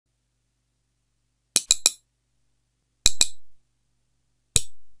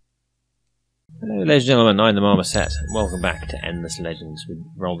Hello ladies and gentlemen, I'm the Marmoset, and welcome back to Endless Legends. We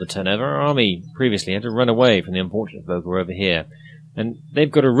rolled the turn over. Our army previously had to run away from the unfortunate folk who are over here, and they've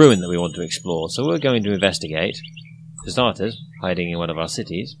got a ruin that we want to explore, so we're going to investigate. For starters, hiding in one of our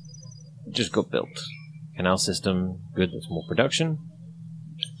cities. It just got built. Canal system, good, that's more production.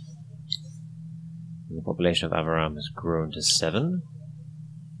 And the population of Avaram has grown to 7.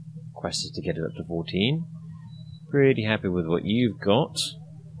 Quest is to get it up to 14. Pretty happy with what you've got.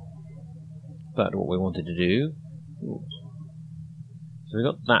 But what we wanted to do... So we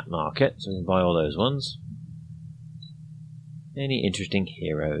got that market, so we can buy all those ones. Any interesting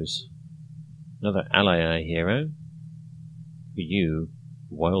heroes? Another Allayi hero. For you,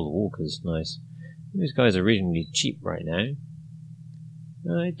 Wild Walkers, nice. These guys are reasonably cheap right now.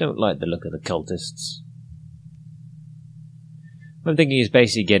 I don't like the look of the cultists. What I'm thinking is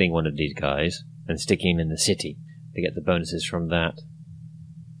basically getting one of these guys and sticking him in the city to get the bonuses from that.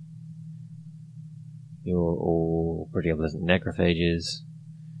 You're all pretty unpleasant necrophages.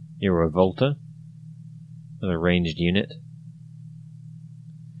 You're a Revolter. Another ranged unit.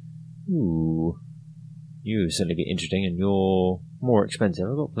 Ooh. You certainly be interesting, and you're more expensive.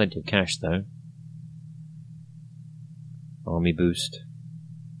 I've got plenty of cash, though. Army boost.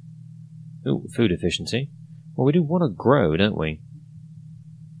 Ooh, food efficiency. Well, we do want to grow, don't we?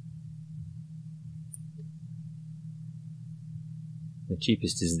 The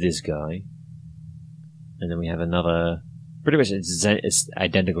cheapest is this guy. And then we have another... Pretty much it's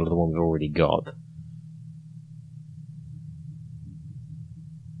identical to the one we've already got.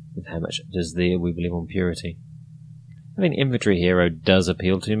 With how much does we believe on purity? I think infantry hero does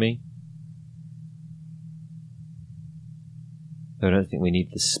appeal to me. Though I don't think we need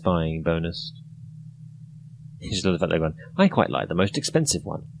the spying bonus. Just the fact they've gone, I quite like the most expensive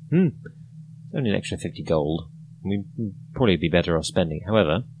one. Only an extra 50 gold. We'd probably be better off spending.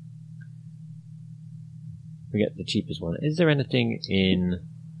 However, we get the cheapest one. Is there anything in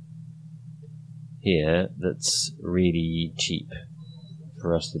here that's really cheap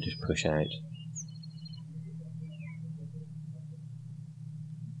for us to just push out?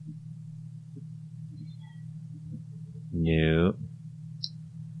 No.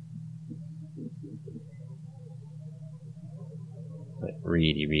 Like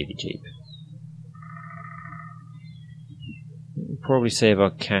really, really cheap. We'll probably save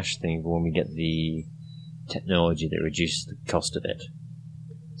our cash thing for when we get the technology that reduces the cost of it.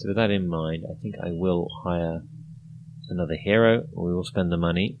 So with that in mind, I think I will hire another hero. We will spend the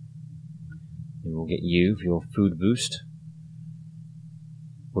money. And we'll get you for your food boost.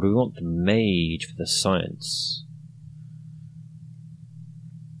 What do we want? The mage for the science.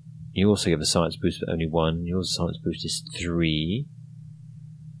 You also give a science boost, but only 1. Your science boost is 3.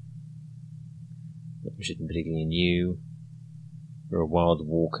 Not interested particularly in you. You're a wild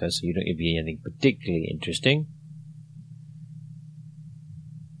walker, so you don't give me anything particularly interesting.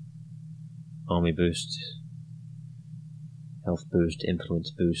 Army boost. Health boost, influence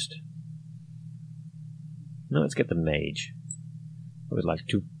boost. Now let's get the mage. I would like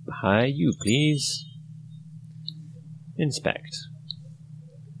to hire you, please. Inspect.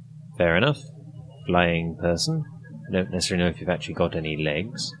 Fair enough. Flying person. I don't necessarily know if you've actually got any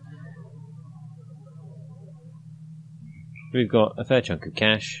legs. We've got a fair chunk of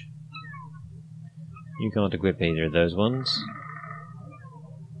cash. You can't equip either of those ones.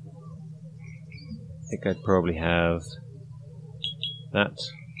 I think I'd probably have that.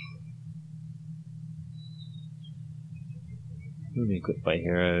 Equipped by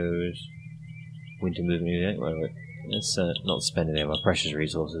heroes. Winter movement. Well, let's not spend any of our precious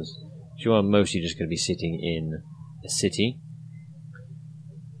resources. You are mostly just going to be sitting in a city.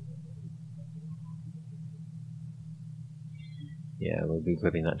 Yeah, we'll be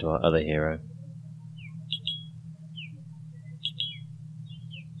equipping that to our other hero.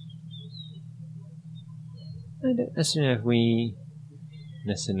 I don't necessarily know if we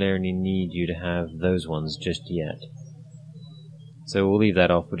necessarily need you to have those ones just yet. So we'll leave that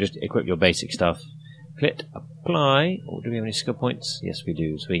off. We'll just equip your basic stuff. Click apply. Oh, do we have any skill points? Yes, we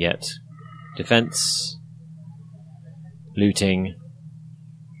do. So we get defense, looting.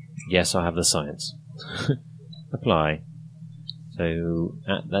 Yes, I have the science. Apply. So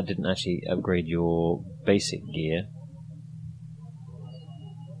that didn't actually upgrade your basic gear.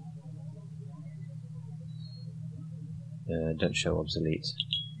 Don't show obsolete.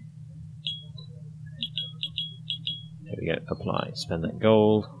 There we go. Apply. Spend that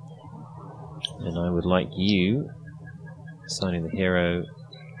gold. And I would like you assigning the hero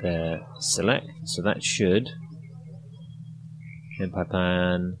there. Select. So that should Empire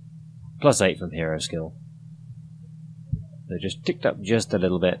Plan +8 from hero skill. They just ticked up just a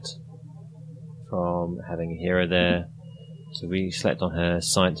little bit. from having a hero there. So we select on her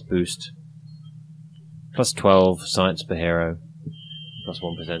science boost, plus 12 science per hero, plus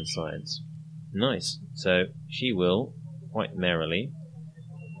 1% science. Nice. So she will, quite merrily,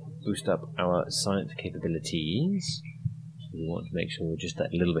 boost up our science capabilities. We want to make sure we're just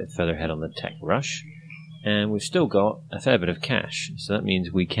that little bit further ahead on the tech rush. And we've still got a fair bit of cash, so that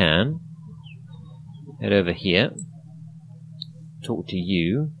means we can head over here, talk to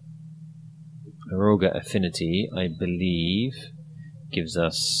you. Aroga Affinity, I believe, gives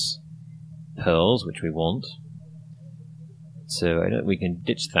us pearls, which we want. So we can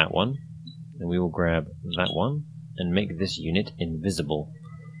ditch that one, and we will grab that one and make this unit invisible.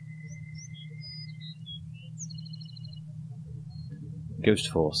 Ghost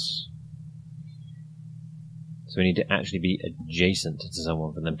Force. So we need to actually be adjacent to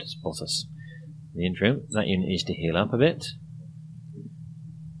someone for them to spot us. In the interim, that unit needs to heal up a bit.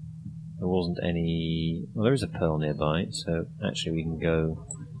 There wasn't any... Well, there is a pearl nearby, so actually we can go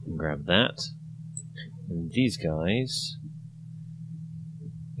and grab that. And these guys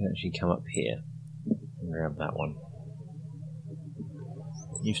can actually come up here and grab that one.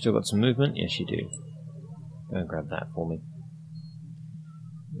 You've still got some movement? Yes, you do. Go and grab that for me.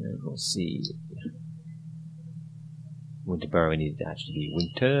 And we'll see. Winterborough needed to actually be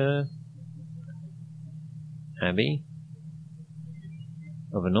Winter. Abbey.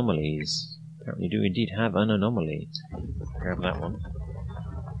 Of anomalies. Apparently do indeed have an anomaly. Grab that one.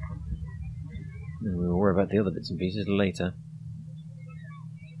 And we'll worry about the other bits and pieces later.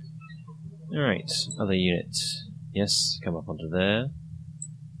 Alright, other units. Yes, come up onto there.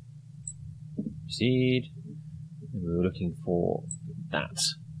 Proceed. And we were looking for that.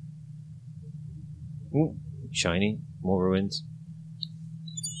 Ooh, shiny. More ruins.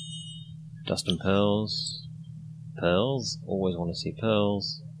 Dust and pearls. Pearls. Always want to see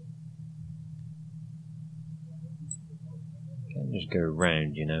pearls. Can't just go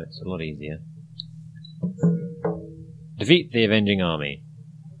round, you know, it's a lot easier. Defeat the avenging army.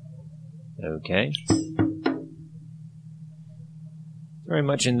 Okay. Very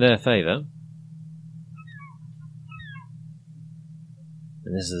much in their favour.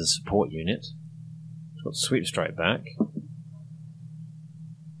 And this is a support unit. It's got Sweep Strike back.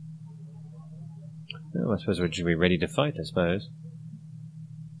 Oh, I suppose we should be ready to fight, I suppose.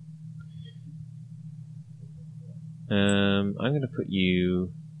 I'm going to put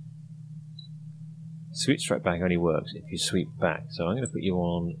you... Sweep Strike back only works if you sweep back, so I'm going to put you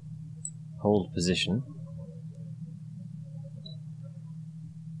on hold position.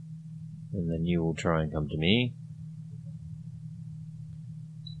 And then you will try and come to me.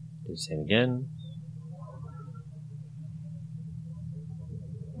 Do the same again.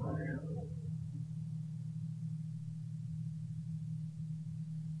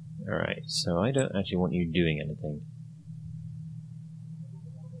 Alright, so I don't actually want you doing anything.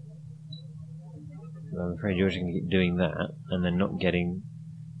 I'm afraid you're just going to keep doing that, and then not getting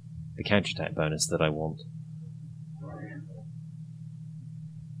the counterattack bonus that I want.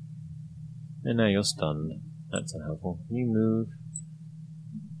 And now you're stunned. That's unhelpful. Can you move?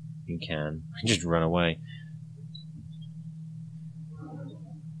 You can. Just run away.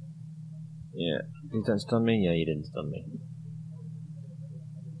 Yeah. Did that stun me? Yeah, you didn't stun me.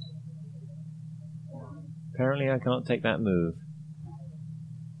 Apparently I can't take that move.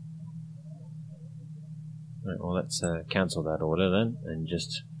 Right, well let's cancel that order then, and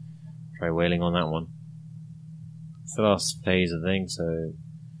just try wailing on that one. It's the last phase of the thing, so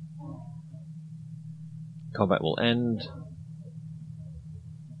combat will end.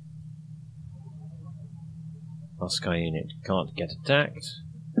 Our sky unit can't get attacked.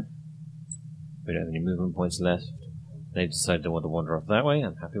 We don't have any movement points left. They've decided they want to wander off that way.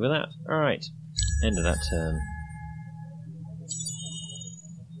 I'm happy with that. Alright, end of that turn.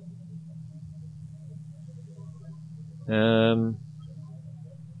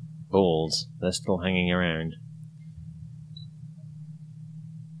 Balls. They're still hanging around.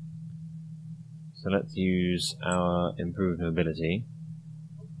 So let's use our improved mobility.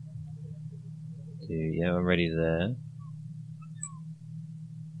 Yeah, I'm ready there.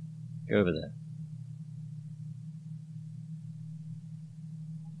 Go over there.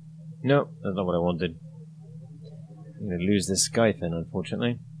 No, that's not what I wanted. I'm going to lose this Skyfin,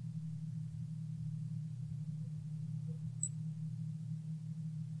 unfortunately.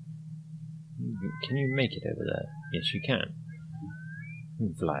 Can you make it over there? Yes, you can.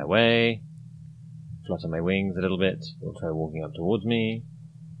 Fly away. Flutter my wings a little bit. It'll try walking up towards me.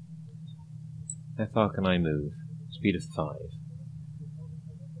 How far can I move? Speed of 5.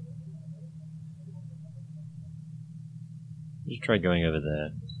 Just try going over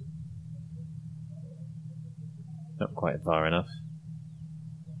there. quite far enough.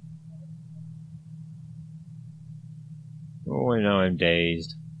 Oh, now I'm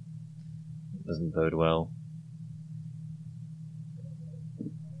dazed. Doesn't bode well.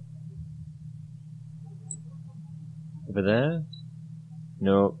 Over there?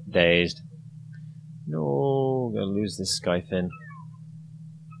 No, dazed. No, gonna lose this skyfin.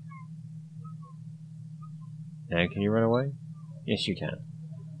 Now can you run away? Yes, you can.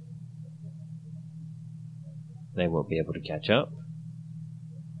 They won't be able to catch up.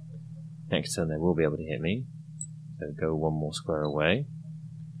 Next turn they will be able to hit me. So go one more square away.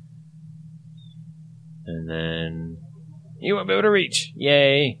 And then... you won't be able to reach!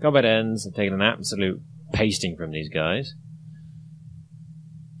 Yay! Combat ends. I've taken an absolute pasting from these guys.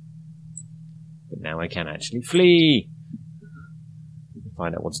 But now I can actually flee!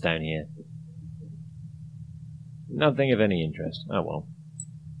 Find out what's down here. Nothing of any interest. Oh well.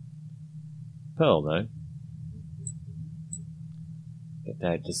 Pearl, though. Get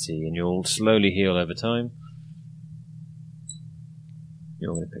out to sea, and you'll slowly heal over time.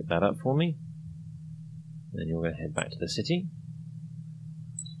 You're going to pick that up for me. Then you're going to head back to the city.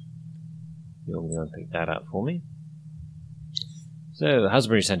 You're going to pick that up for me. So, the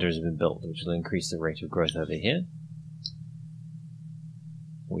Husbandry Centre has been built, which will increase the rate of growth over here.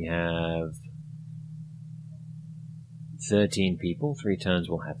 We have 13 people. 3 turns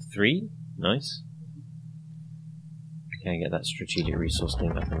will have 3. Nice. Can get that strategic resource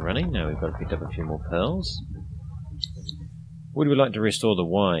thing up and running. Now we've got to pick up a few more pearls. Would we like to restore the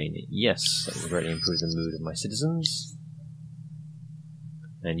wine? Yes, that will greatly improve the mood of my citizens.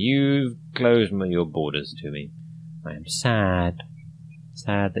 And you've closed your borders to me. I am sad.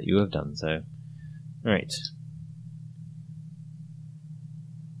 Sad that you have done so. Right.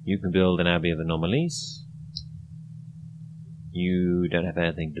 You can build an Abbey of Anomalies. You don't have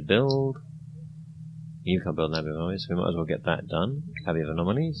anything to build. You can't build an Abbey of Anomalies, so we might as well get that done. Abbey of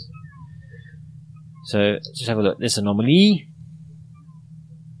Anomalies. So, just have a look. This anomaly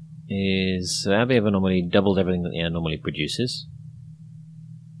is... so Abbey of Anomaly doubles everything that the anomaly produces.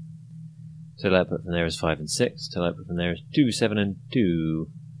 Total output from there is 5 and 6. Total output from there is 2, 7 and 2.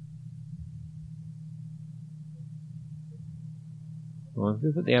 Well, if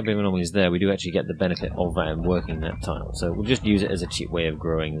we put the Abbey of Anomalies there, we do actually get the benefit of that and working that tile. So we'll just use it as a cheap way of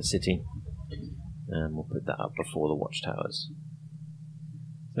growing the city. And we'll put that up before the watchtowers.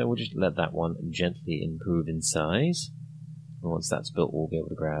 So we'll just let that one gently improve in size. And once that's built, we'll be able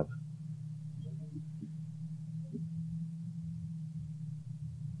to grab.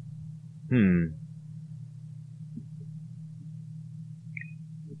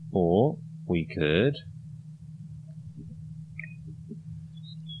 Or we could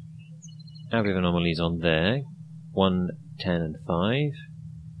Abbey of Anomalies on there. 1, 10 and 5.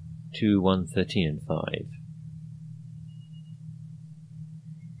 2, 1, 13 and 5.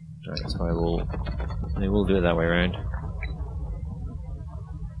 Alright, so I will do it that way around. How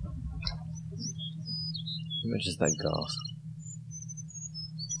much is that gas?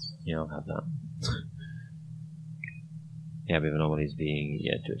 Yeah, I'll have that. The Abbey of Anomalies being,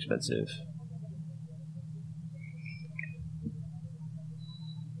 yeah, too expensive.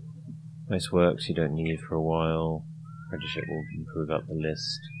 Nice works you don't need for a while. Apprenticeship will improve up the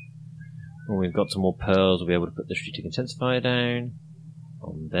list. When we've got some more pearls, we'll be able to put the strategic intensifier down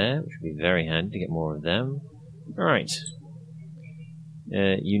on there, which will be very handy to get more of them. Alright.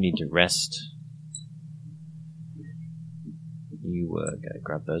 You need to rest. You go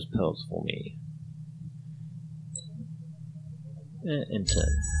grab those pearls for me. Enter.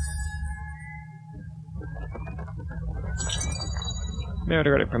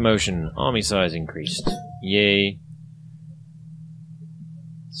 Meritocratic promotion. Army size increased. Yay.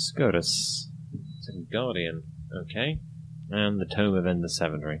 Scotus. Second Guardian. Okay. And the Tome of Ender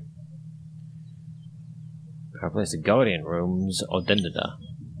Savagery. I'll place the Guardian rooms Odendida.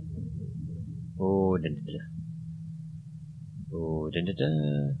 Odendida.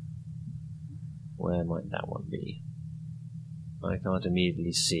 Odendida. Where might that one be? I can't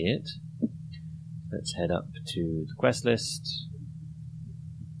immediately see it. Let's head up to the quest list.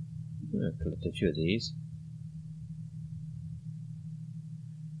 I'll collect a few of these.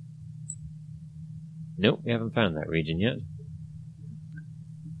 Nope, we haven't found that region yet.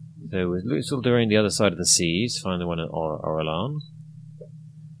 So we're still doing the other side of the seas, find the one at Oralan,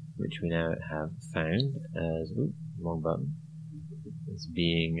 which we now have found as... ooh, wrong button. As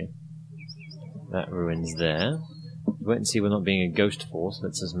being... that ruins there. Wait and see we're not being a ghost force,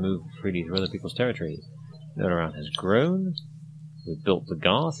 lets us move freely through other people's territories. Noloran has grown. We've built the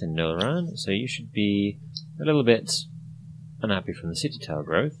Garth in Noloran, so you should be a little bit unhappy from the city tile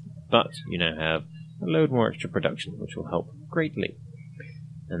growth, but you now have a load more extra production, which will help greatly.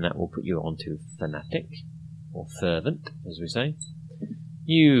 And that will put you onto Fanatic, or Fervent, as we say.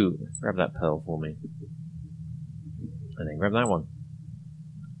 You, grab that pearl for me. And then grab that one.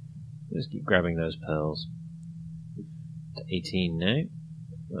 Just keep grabbing those pearls. To 18 now.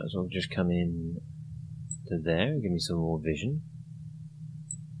 Might as well just come in to there, give me some more vision.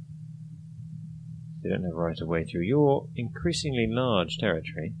 You don't have right of way through your increasingly large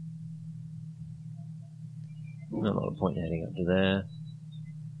territory. Not a lot of point in heading up to there.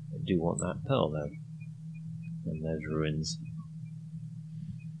 I do want that pearl though. And those ruins.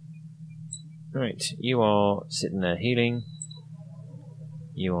 Right, you are sitting there healing.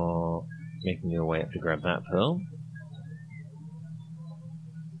 You are making your way up to grab that pearl.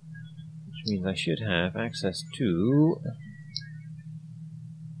 Which means I should have access to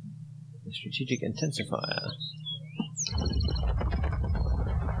the strategic intensifier.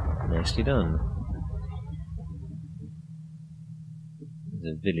 Nicely done.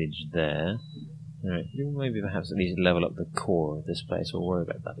 There's a village there. Alright, you maybe perhaps at least level up the core of this place. We'll worry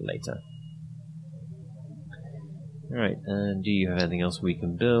about that later. Alright, and do you have anything else we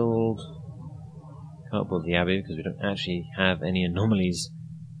can build? Can't build the abbey because we don't actually have any anomalies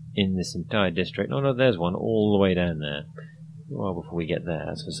in this entire district. Oh no, there's one all the way down there. Well, before we get there,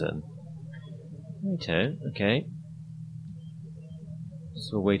 that's for certain. Righto, okay.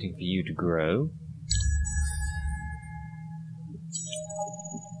 So we're waiting for you to grow.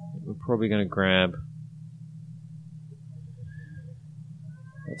 We're probably going to grab...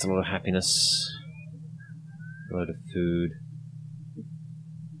 That's a lot of happiness. A load of food.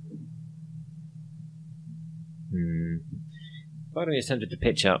 Part of me is tempted to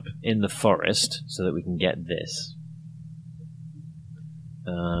pitch up in the forest so that we can get this.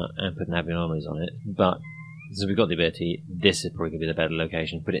 And put anomalies on it. But, since we've got the ability, this is probably going to be the better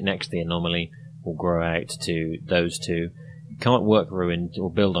location. Put it next to the anomaly, will grow out to those two. Can't work ruined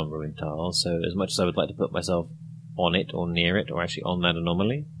or build on ruined tiles, so as much as I would like to put myself on it or near it, or actually on that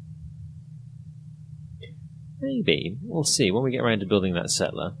anomaly, maybe. We'll see. When we get around to building that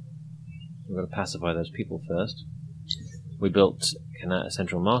settler, we've got to pacify those people first. We built a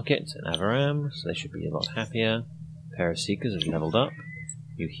central market in Avaram, so they should be a lot happier. A pair of seekers have leveled up.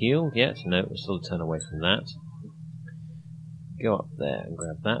 You healed yet? No, we'll still turn away from that. Go up there and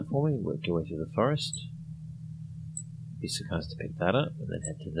grab that for me. Work your way through the forest. Be so kind to pick that up, and then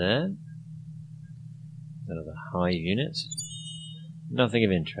head to there. Another hive unit. Nothing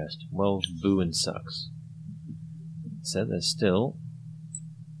of interest. Well, boo and sucks. So there's still...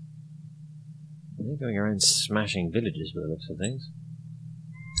 They're going around smashing villages by the looks of things.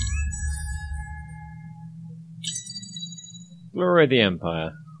 Glory of the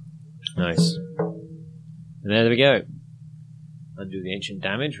Empire. Nice. And there we go. Undo the ancient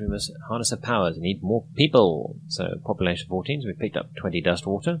damage, we must harness our powers and need more people. So, population 14, so we picked up 20 dust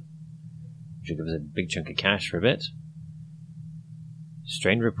water. Which will give us a big chunk of cash for a bit.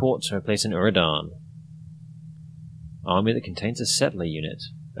 Strained reports to replace an Uradan. Army that contains a settler unit.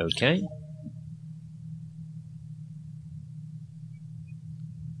 Okay.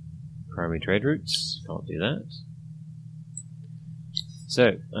 Primary trade routes. Can't do that.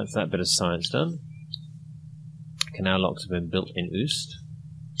 So, that's that bit of science done. Canal locks have been built in Oost.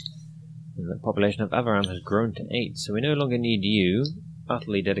 And the population of Avaram has grown to 8, so we no longer need you,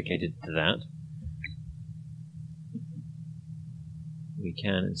 utterly dedicated to that. We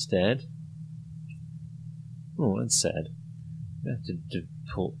can instead... Oh, that's sad. We have to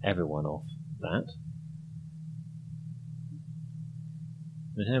pull everyone off that.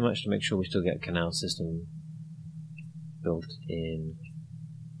 And how much to make sure we still get a canal system built in...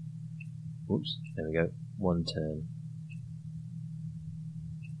 Oops, there we go. 1 turn.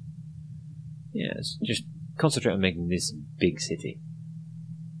 Yes, just concentrate on making this big city.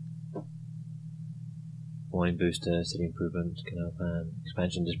 Wine booster, city improvement, canal plan,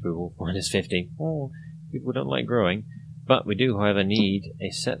 expansion disapproval, -50. Oh, people don't like growing. But we do, however, need a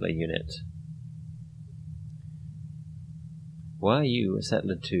settler unit. Why are you a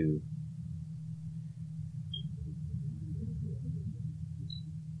settler too?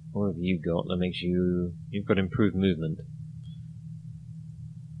 What have you got that makes you... You've got improved movement.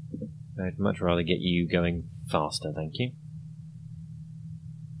 I'd much rather get you going faster, thank you.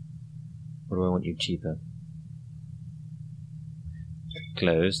 Or do I want you cheaper?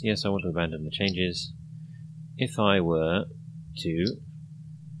 Close. Yes, I want to abandon the changes. If I were to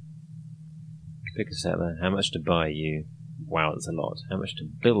pick a settler, how much to buy you? Wow, that's a lot. How much to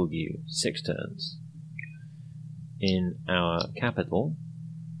build you? 6 turns. In our capital...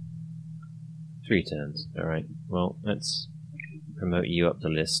 3 turns. Alright, well, let's promote you up the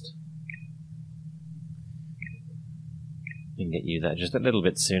list. We can get you that just a little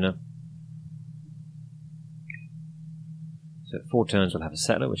bit sooner. So 4 turns we'll have a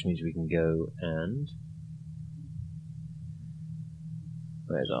settler, which means we can go and...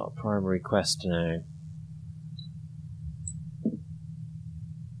 Where's our primary quest now?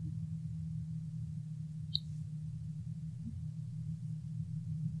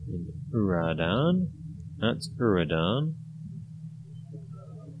 In Uradan. That's Uradan.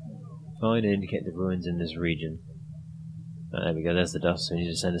 Find and indicate the ruins in this region. There we go, there's the dust, so we need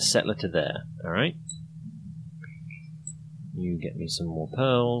to send a settler to there. Alright. You get me some more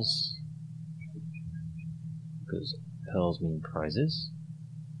pearls. Because pearls mean prizes.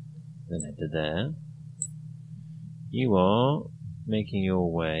 Then head to there. You are making your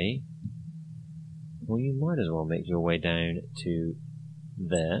way. Well, you might as well make your way down to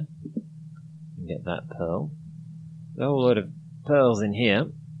there. And get that pearl. There's a whole load of pearls in here.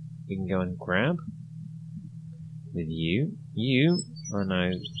 We can go and grab. With you. You are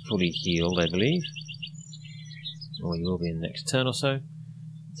now fully healed, I believe. Or you will be in the next turn or so.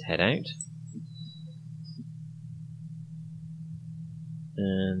 Let's head out.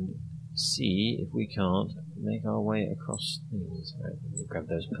 And see if we can't make our way across things. Right, we'll grab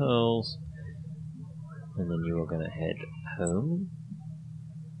those pearls. And then you are going to head home.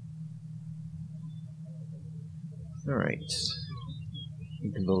 Alright.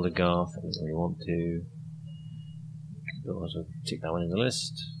 You can build a garth if you really want to. But also tick that one in the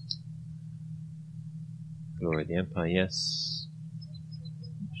list. Glory of the Empire, yes.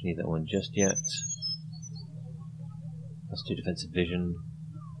 Don't need that one just yet. Let's do defensive vision.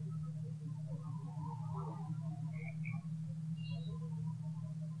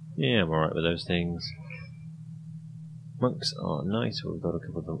 Yeah, I'm alright with those things. Monks are nice, we've got a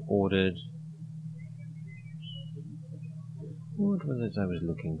couple of them ordered. What was it I was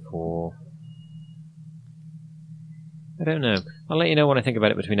looking for? I don't know. I'll let you know what I think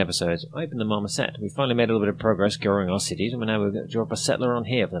about it between episodes. I opened the Marmoset. We finally made a little bit of progress growing our cities, and now we're going to drop a settler on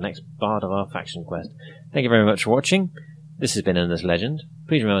here for the next part of our faction quest. Thank you very much for watching. This has been Endless Legend.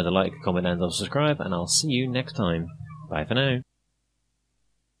 Please remember to like, comment, and subscribe, and I'll see you next time. Bye for now.